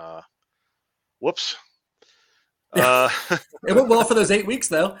 Whoops. It went well for those 8 weeks,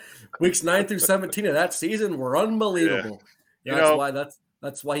 though. Weeks 9 through 17 of that season were unbelievable. Yeah,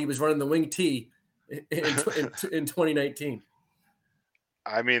 that's why he was running the wing T in 2019.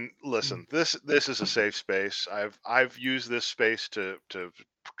 I mean, listen, this is a safe space. I've used this space to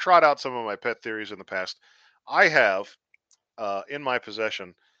trot out some of my pet theories in the past. I have in my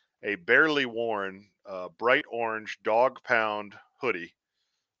possession a barely worn bright orange dog pound hoodie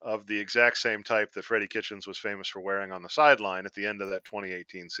of the exact same type that Freddie Kitchens was famous for wearing on the sideline at the end of that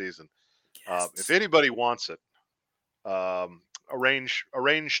 2018 season. Yes. If anybody wants it,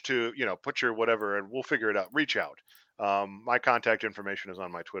 arrange to, put your whatever and we'll figure it out. Reach out. My contact information is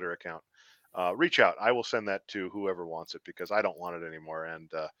on my Twitter account. Reach out. I will send that to whoever wants it because I don't want it anymore. And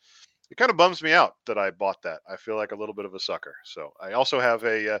it kind of bums me out that I bought that. I feel like a little bit of a sucker. So I also have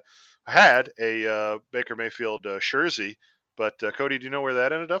had a Baker Mayfield jersey. But Cody, do you know where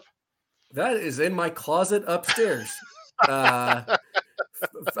that ended up? That is in my closet upstairs. I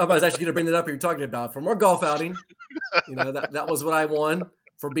was actually going to bring that up. You're talking about from our golf outing. That was what I won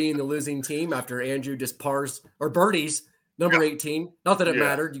for being the losing team after Andrew just birdies number 18. Not that it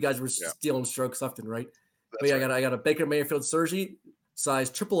mattered. You guys were stealing strokes left and right. But I got a Baker Mayfield jersey,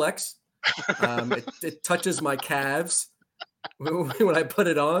 size XXX. It touches my calves when I put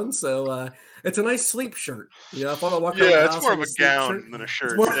it on. So it's a nice sleep shirt. If I walk around the house, it's more of a gown than a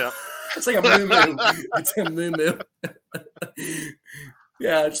shirt. It's like a moo-moo. It's a moo-moo.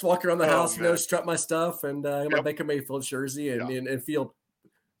 I just walk around the house, strut my stuff, and my Baker Mayfield jersey, and feel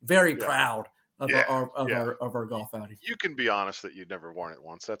very proud of our golf outing. You can be honest that you'd never worn it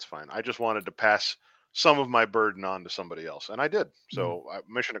once. That's fine. I just wanted to pass some of my burden on to somebody else, and I did. So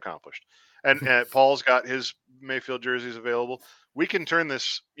mission accomplished. And Paul's got his Mayfield jerseys available. We can turn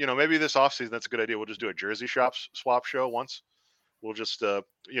this, maybe this offseason, that's a good idea. We'll just do a jersey swap show once. We'll just,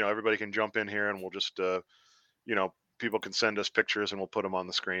 everybody can jump in here and we'll just, people can send us pictures and we'll put them on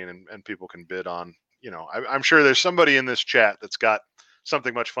the screen and people can bid on, I'm sure there's somebody in this chat that's got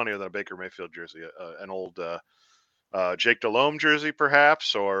something much funnier than a Baker Mayfield jersey, an old Jake Delhomme jersey,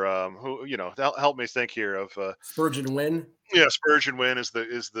 perhaps, or help me think here of Spurgeon Wynn. Yeah, Spurgeon Wynn is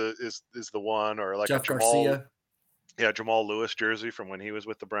the one, or like Jeff a Jamal Garcia. Yeah, Jamal Lewis jersey from when he was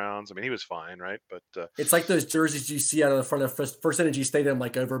with the Browns. I mean, he was fine, right? But it's like those jerseys you see out of the front of First Energy Stadium,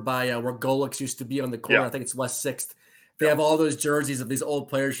 like over by where Golix used to be on the corner. I think it's West 6th. They have all those jerseys of these old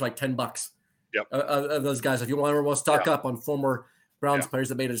players for like $10. Yep. Of those guys. If you want to stock up on former Browns players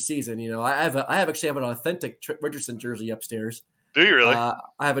that made it a season, I actually have an authentic Trick Richardson jersey upstairs. Do you really? I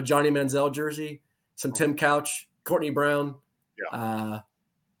have a Johnny Manziel jersey, some Tim Couch, Courtney Brown, the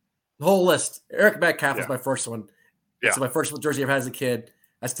whole list. Eric Metcalf was my first one. Yeah. It's my first jersey I've had as a kid.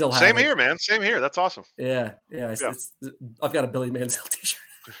 I still have Same here, man. Same here. That's awesome. Yeah. I've got a Billy Manziel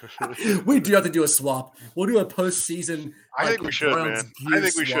t-shirt. We do have to do a swap. We'll do a postseason. I think we should, man. I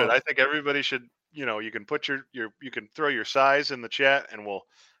think we should. I think everybody should. You can put you can throw your size in the chat, and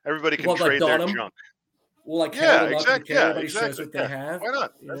everybody can trade their junk. We'll exactly. Everybody shows what they have. Why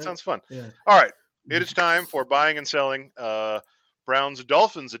not? That sounds fun. Yeah. All right, it is time for buying and selling. Browns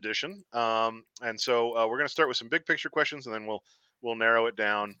Dolphins edition. And so we're going to start with some big picture questions, and then we'll narrow it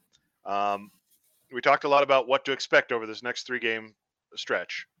down. We talked a lot about what to expect over this next 3-game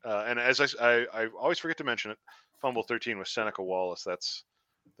stretch. And as I always forget to mention it, fumble 13 with Seneca Wallace. That's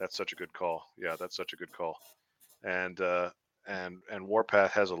such a good call. Yeah, that's such a good call. And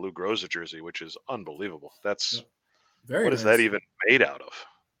Warpath has a Lou Groza jersey, which is unbelievable. That's very what nice. is that even made out of?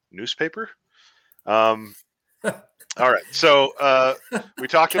 Newspaper? All right. So we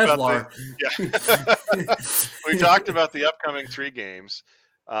talked about we talked about the upcoming 3 games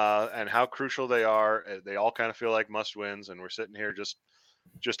and how crucial they are. They all kind of feel like must wins, and we're sitting here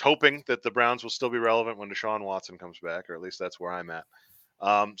just hoping that the Browns will still be relevant when Deshaun Watson comes back, or at least that's where I'm at.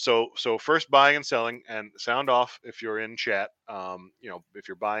 So first, buying and selling, and sound off if you're in chat. If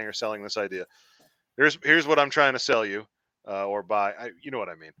you're buying or selling this idea, here's what I'm trying to sell you or buy. You know what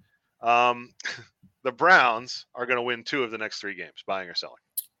I mean. The Browns are going to win 2 of the next 3 games, buying or selling.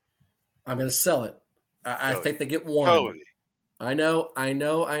 I'm going to sell it. I think they get 1. Cody. I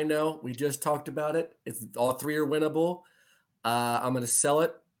know. We just talked about it. It's all 3 are winnable. I'm going to sell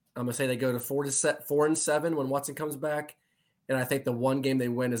it. I'm going to say they go to 4-7 when Watson comes back, and I think the 1 game they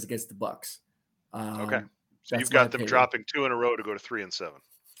win is against the Bucs. Okay, so you've got them dropping 2 in a row to go to 3-7.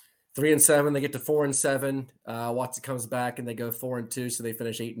 3-7, they get to 4-7. Watson comes back and they go 4-2, so they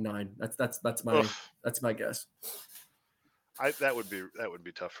finish 8-9. That's my guess. That would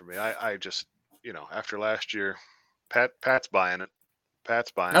be tough for me. I just after last year, Pat's buying it.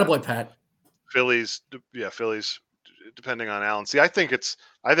 Attaboy, Pat. Phillies, depending on Allen. See, I think it's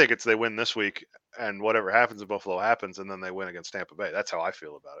they win this week, and whatever happens in Buffalo happens, and then they win against Tampa Bay. That's how I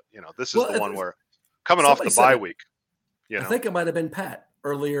feel about it. This is the one where coming off the bye week. I think it might have been Pat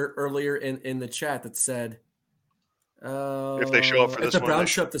earlier in the chat that said, if they show up for this one, the Browns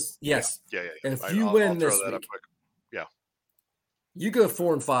show up this, yes. Yeah. If you win this week, you go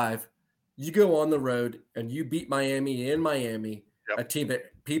 4-5, you go on the road and you beat Miami in Miami, a team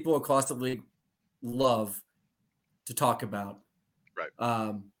that people across the league love to talk about.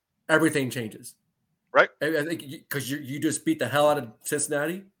 Right. Everything changes. Right. I think because you just beat the hell out of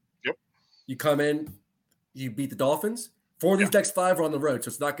Cincinnati. Yep. You come in, you beat the Dolphins. 4 of these next 5 are on the road, so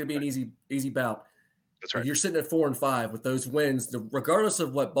it's not going to be an easy bout. That's right. If you're sitting at 4-5 with those wins, regardless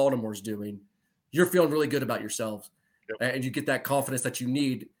of what Baltimore's doing, you're feeling really good about yourselves. Yep. And you get that confidence that you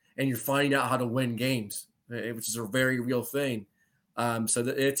need, and you're finding out how to win games, which is a very real thing. So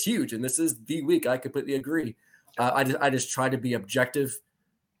it's huge, and this is the week. I completely agree. I just try to be objective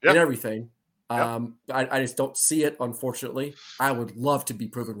in everything. I just don't see it, unfortunately. I would love to be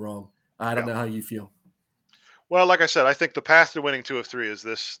proven wrong. I don't know how you feel. Well, like I said, I think the path to winning 2 of 3 is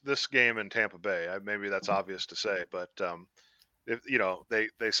this game in Tampa Bay. Maybe that's obvious to say, but if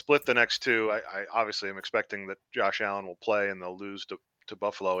they split the next 2, I obviously am expecting that Josh Allen will play and they'll lose to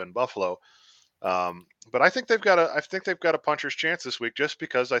Buffalo in Buffalo. But I think they've got a puncher's chance this week, just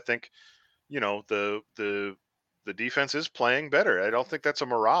because I think the defense is playing better. I don't think that's a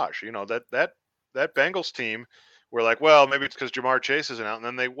mirage. That Bengals team, we're like, well, maybe it's because Jamar Chase isn't out,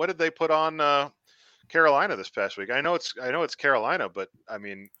 and then what did they put on Carolina this past week? I know it's Carolina, but I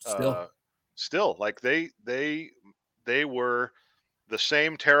mean, still, like they were the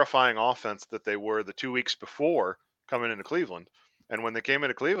same terrifying offense that they were the 2 weeks before coming into Cleveland, and when they came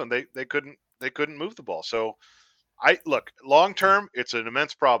into Cleveland, they couldn't move the ball. So long term, it's an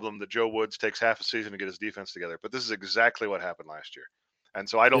immense problem that Joe Woods takes half a season to get his defense together, but this is exactly what happened last year, and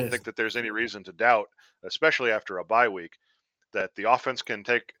so I don't think that there's any reason to doubt, especially after a bye week, that the offense can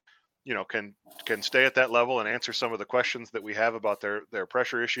take. Can stay at that level and answer some of the questions that we have about their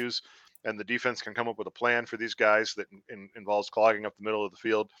pressure issues, and the defense can come up with a plan for these guys that involves clogging up the middle of the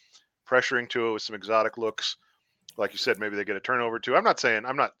field, pressuring Tua with some exotic looks. Like you said, maybe they get a turnover too. I'm not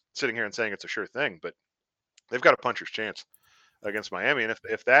sitting here and saying it's a sure thing, but they've got a puncher's chance against Miami. And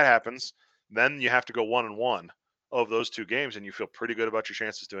if that happens, then you have to go 1-1 of those 2 games, and you feel pretty good about your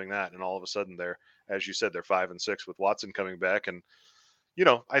chances doing that. And all of a sudden as you said, they're 5-6 with Watson coming back. And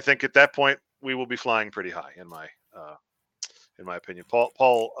I think at that point we will be flying pretty high in my opinion. Paul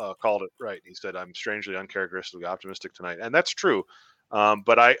called it right. He said, I'm strangely uncharacteristically optimistic tonight. And that's true.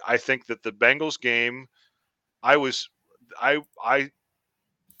 But I think that the Bengals game, I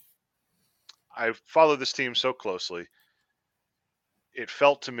followed this team so closely. It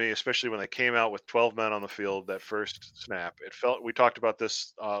felt to me, especially when they came out with 12 men on the field, that first snap, we talked about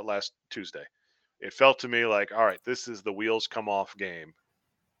this last Tuesday. It felt to me like, all right, this is the wheels come off game.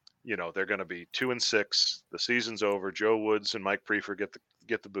 They're going to be 2-6. The season's over. Joe Woods and Mike Prefer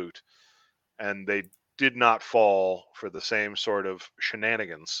get the boot, and they did not fall for the same sort of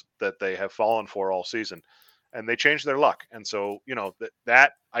shenanigans that they have fallen for all season, and they changed their luck. And so,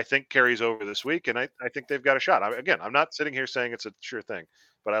 that I think carries over this week, and I think they've got a shot. I'm not sitting here saying it's a sure thing,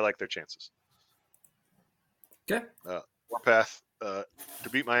 but I like their chances. Okay. warpath to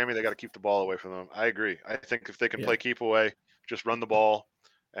beat Miami. They got to keep the ball away from them. I agree. I think if they can play keep away, just run the ball,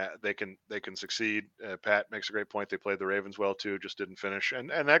 they can succeed. Pat makes a great point. They played the Ravens well too, just didn't finish. And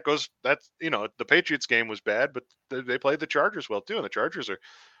that's the Patriots game was bad, but they played the Chargers well too. And the Chargers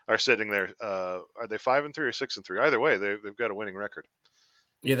are sitting there. Are they 5-3 or 6-3? Either way, they've got a winning record.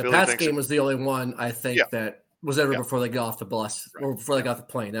 Yeah, the Pats game was the only one I think that was ever before they got off the bus or before they got the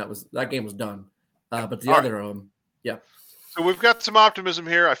plane. That game was done. But the other So we've got some optimism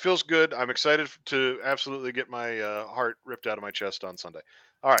here. I feels good. I'm excited to absolutely get my heart ripped out of my chest on Sunday.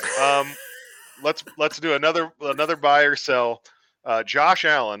 All right, let's do another buy or sell. Josh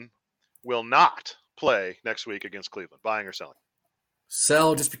Allen will not play next week against Cleveland. Buying or selling?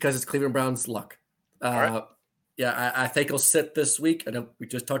 Sell, just because it's Cleveland Browns' luck. All right. Yeah, I think he'll sit this week. I know we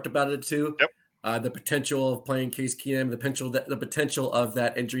just talked about it too. Yep. The potential of playing Case Keenum, the potential of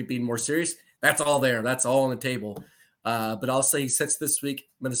that injury being more serious. That's all there. That's all on the table. But I'll say he sits this week,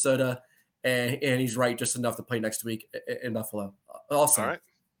 Minnesota, and he's right just enough to play next week in Buffalo. Also, all right.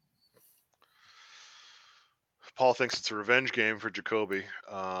 Paul thinks it's a revenge game for Jacoby.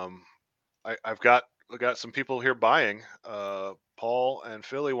 I've got some people here buying. Paul and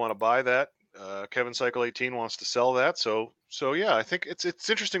Philly want to buy that. Kevin Cycle 18 wants to sell that. So yeah, I think it's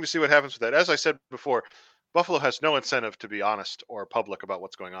interesting to see what happens with that. As I said before, Buffalo has no incentive to be honest or public about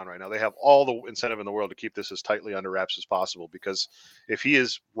what's going on right now. They have all the incentive in the world to keep this as tightly under wraps as possible, because if he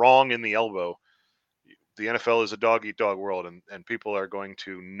is wrong in the elbow, the NFL is a dog-eat-dog world, and people are going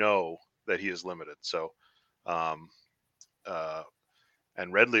to know that he is limited. So, and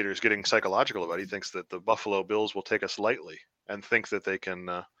Red Leader is getting psychological about it. He thinks that the Buffalo Bills will take us lightly and think that they can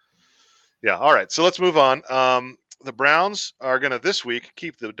all right, so let's move on. The Browns are going to this week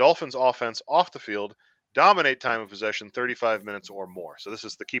keep the Dolphins offense off the field, dominate time of possession 35 minutes or more. So this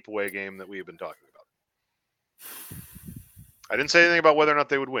is the keep away game that we've been talking about. I didn't say anything about whether or not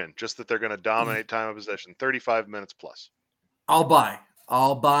they would win, just that they're going to dominate time of possession 35 minutes plus. I'll buy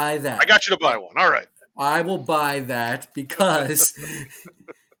that. I got you to buy one. All right. I will buy that because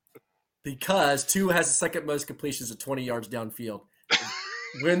Tua has the second most completions at 20 yards downfield.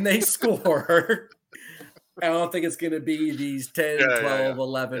 When they score, I don't think it's going to be these 10,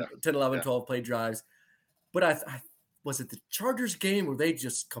 12 play drives. But I was it the Chargers game where they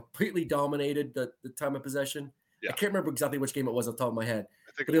just completely dominated the time of possession? Yeah. I can't remember exactly which game it was off the top of my head.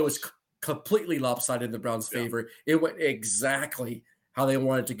 But it was completely lopsided in the Browns' favor. It went exactly how they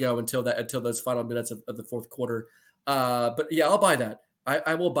wanted to go until those final minutes of the fourth quarter. But yeah, I'll buy that.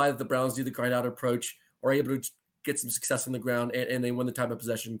 I will buy that the Browns do the grind out approach, or able to get some success on the ground, and they win the time of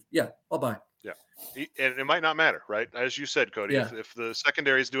possession. Yeah, I'll buy. Yeah, and it might not matter, right? As you said, Cody, if the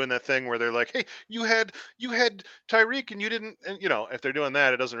secondary is doing that thing where they're like, hey, you had Tyreek and you didn't, and if they're doing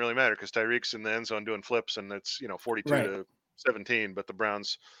that, it doesn't really matter because Tyreek's in the end zone doing flips and it's 42-17, but the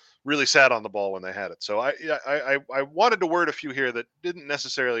Browns really sat on the ball when they had it. So I wanted to word a few here that didn't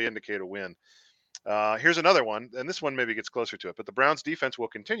necessarily indicate a win. Here's another one, and this one maybe gets closer to it, but the Browns defense will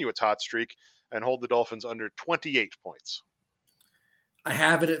continue its hot streak and hold the Dolphins under 28 points. I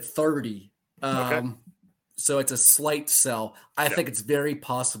have it at 30. Okay. So it's a slight sell. I think it's very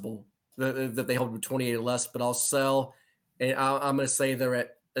possible that they hold 28 or less, but I'll sell, and I'm going to say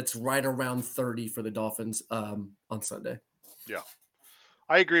it's right around 30 for the Dolphins on Sunday. Yeah.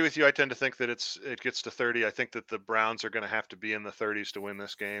 I agree with you. I tend to think that it gets to 30. I think that the Browns are going to have to be in the 30s to win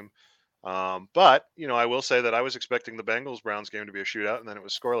this game. But I will say that I was expecting the Bengals-Browns game to be a shootout, and then it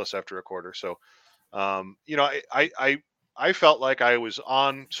was scoreless after a quarter. So, I felt like I was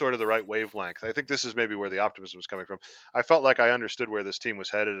on sort of the right wavelength. I think this is maybe where the optimism was coming from. I felt like I understood where this team was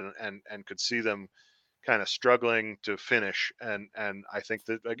headed and could see them kind of struggling to finish. And I think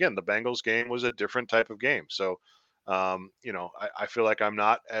that, again, the Bengals game was a different type of game. So, I feel like I'm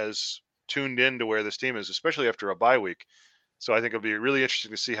not as tuned in to where this team is, especially after a bye week. So I think it'll be really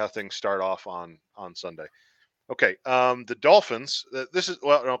interesting to see how things start off on Sunday. Okay, the Dolphins.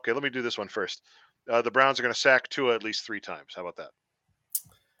 Let me do this one first. The Browns are going to sack Tua at least 3 times. How about that?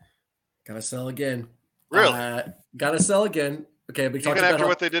 Gotta sell again. Really? Gotta sell again. Okay, we talked even about after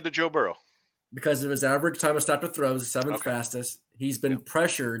what they did to Joe Burrow. Because of his average time of snap to throw, the 7th fastest. He's been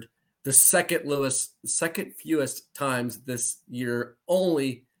pressured the second fewest times this year.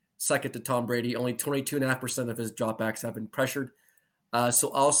 Only second to Tom Brady. Only 22.5% of his dropbacks have been pressured.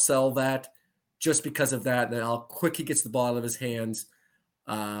 So I'll sell that just because of that. And then how quick he gets the ball out of his hands.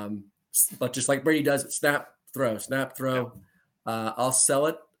 But just like Brady does, snap, throw. I'll sell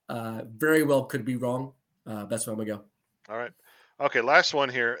it. Very well could be wrong. That's where I'm going to go. All right. Okay, last one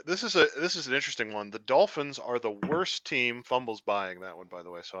here. This is an interesting one. The Dolphins are the worst team. Fumble's buying that one, by the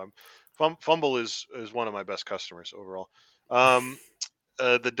way. So Fumble is one of my best customers overall. Um,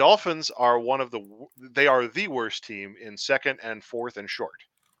 the Dolphins are they are the worst team in second and fourth and short.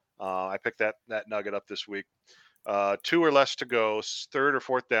 I picked that nugget up this week. 2 or less to go, third or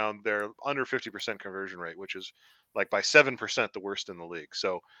fourth down, they're under 50% conversion rate, which is like by 7% the worst in the league.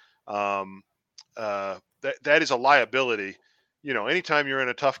 So um, that is a liability. Anytime you're in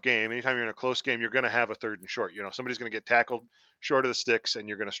a tough game, anytime you're in a close game, you're going to have a third and short. Somebody's going to get tackled short of the sticks, and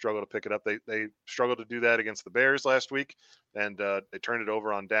you're going to struggle to pick it up. They struggled to do that against the Bears last week, and they turned it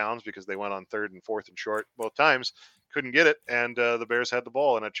over on downs because they went on third and fourth and short both times, couldn't get it, and the Bears had the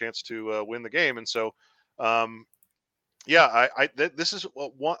ball and a chance to win the game. And so, this is a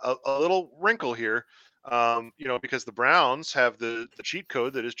little wrinkle here, because the Browns have the cheat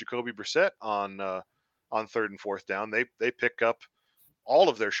code that is Jacoby Brissett on third and fourth down. They pick up all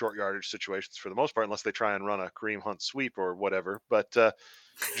of their short yardage situations for the most part, unless they try and run a Kareem Hunt sweep or whatever. But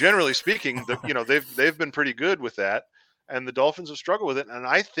generally speaking, they've been pretty good with that, and the Dolphins have struggled with it. And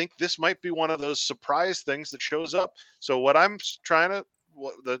I think this might be one of those surprise things that shows up. So what I'm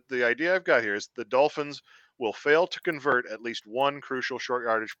the idea I've got here is the Dolphins will fail to convert at least one crucial short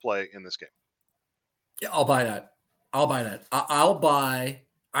yardage play in this game. Yeah, I'll buy that. I'll buy.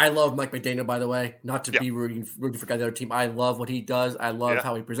 I love Mike McDaniel, by the way. Not to be rooting for the other team. I love what he does. I love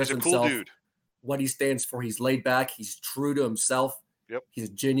how he presents himself. Cool dude. What he stands for. He's laid back. He's true to himself. Yep. He's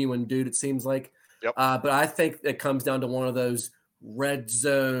a genuine dude, it seems like. Yep. But I think it comes down to one of those red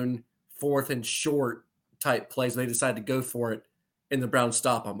zone, fourth and short type plays. They decide to go for it, and the Browns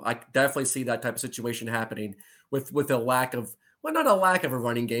stop them. I definitely see that type of situation happening with a lack of, well, not a lack of a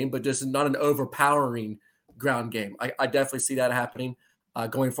running game, but just not an overpowering ground game. I definitely see that happening.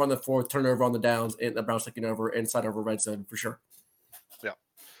 Going from the fourth, turnover on the downs, and the Browns taking over inside of a red zone for sure. Yeah.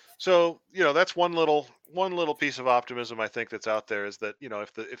 So, that's one little piece of optimism I think that's out there, is that,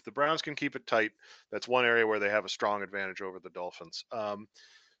 if the Browns can keep it tight, that's one area where they have a strong advantage over the Dolphins.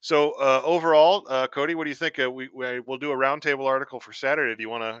 So overall, Cody, what do you think? We'll do a roundtable article for Saturday. Do you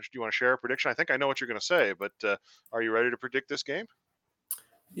want to share a prediction? I think I know what you're going to say, but are you ready to predict this game?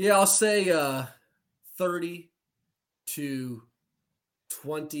 Yeah, I'll say 30-23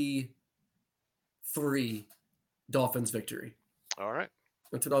 Dolphins victory. All right,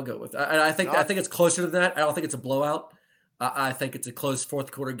 that's what I'll go with. I think it's closer than that. I don't think it's a blowout. I think it's a close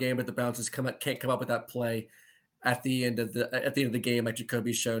fourth quarter game, but the Browns just can't come up with that play at the end of the game, like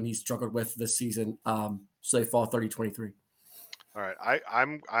Jacoby's shown he's struggled with this season. So they fall 30-23. All right.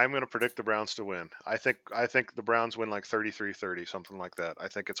 I'm going to predict the Browns to win. I think the Browns win like 33-30, something like that. I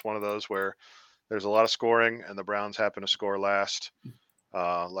think it's one of those where there's a lot of scoring and the Browns happen to score last.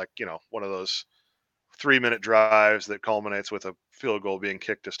 One of those 3-minute drives that culminates with a field goal being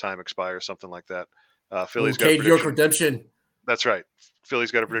kicked as time expires, something like that. Philly's got a prediction. York redemption. That's right.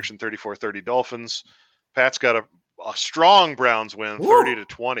 Philly's got a prediction 34-30 Dolphins. Pat's got a strong Browns win,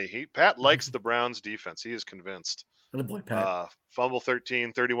 30-20. Pat likes the Browns defense. He is convinced. Good boy, Pat. Fumble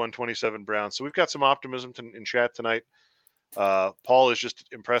 13, 31-27 Browns. So we've got some optimism in chat tonight. Paul is just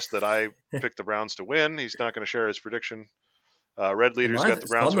impressed that I picked the Browns to win. He's not going to share his prediction. Red Leader's got the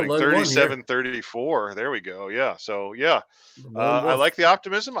Browns winning 37-34. There we go. Yeah. So, I like the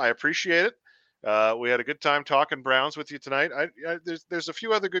optimism. I appreciate it. We had a good time talking Browns with you tonight. There's a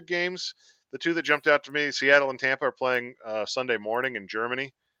few other good games. The two that jumped out to me, Seattle and Tampa are playing Sunday morning in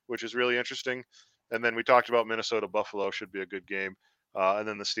Germany, which is really interesting. And then we talked about Minnesota Buffalo should be a good game. And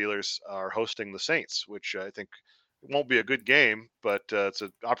then the Steelers are hosting the Saints, which I think won't be a good game, but it's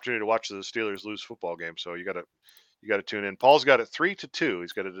an opportunity to watch the Steelers lose football game. So you got to tune in. Paul's got it 3-2.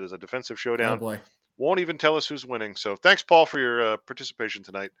 He's got it as a defensive showdown. Oh boy. Won't even tell us who's winning. So thanks, Paul, for your participation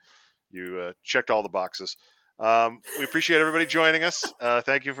tonight. You checked all the boxes. We appreciate everybody joining us.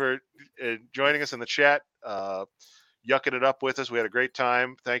 Thank you for joining us in the chat, yucking it up with us. We had a great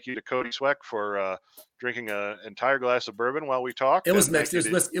time. Thank you to Cody Sweck for drinking an entire glass of bourbon while we talked. It was mixed.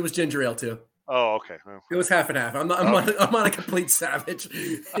 It was ginger ale too. Oh, okay. Well, it was half and half. I'm not a complete savage.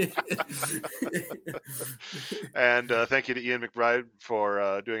 And thank you to Ian McBride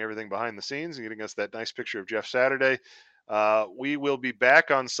for doing everything behind the scenes and getting us that nice picture of Jeff Saturday. We will be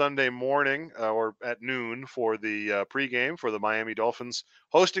back on Sunday morning or at noon for the pregame for the Miami Dolphins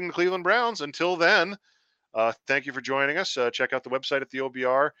hosting the Cleveland Browns. Until then, thank you for joining us. Check out the website at the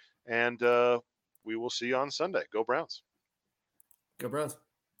OBR, and we will see you on Sunday. Go Browns. Go Browns.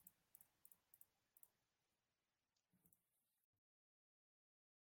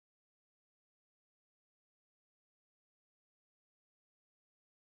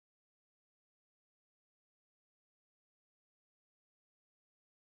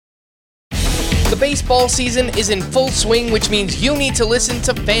 baseball season is in full swing, which means you need to listen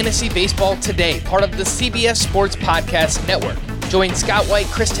to Fantasy Baseball Today, part of the CBS Sports Podcast Network. Join Scott White,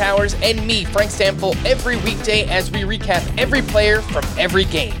 Chris Towers, and me, Frank Stample, every weekday as we recap every player from every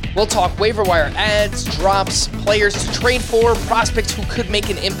game. We'll talk waiver wire ads, drops, players to trade for, prospects who could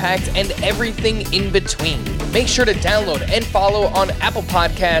make an impact, and everything in between. Make sure to download and follow on Apple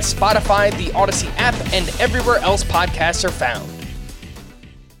Podcasts, Spotify, the Odyssey app, and everywhere else podcasts are found.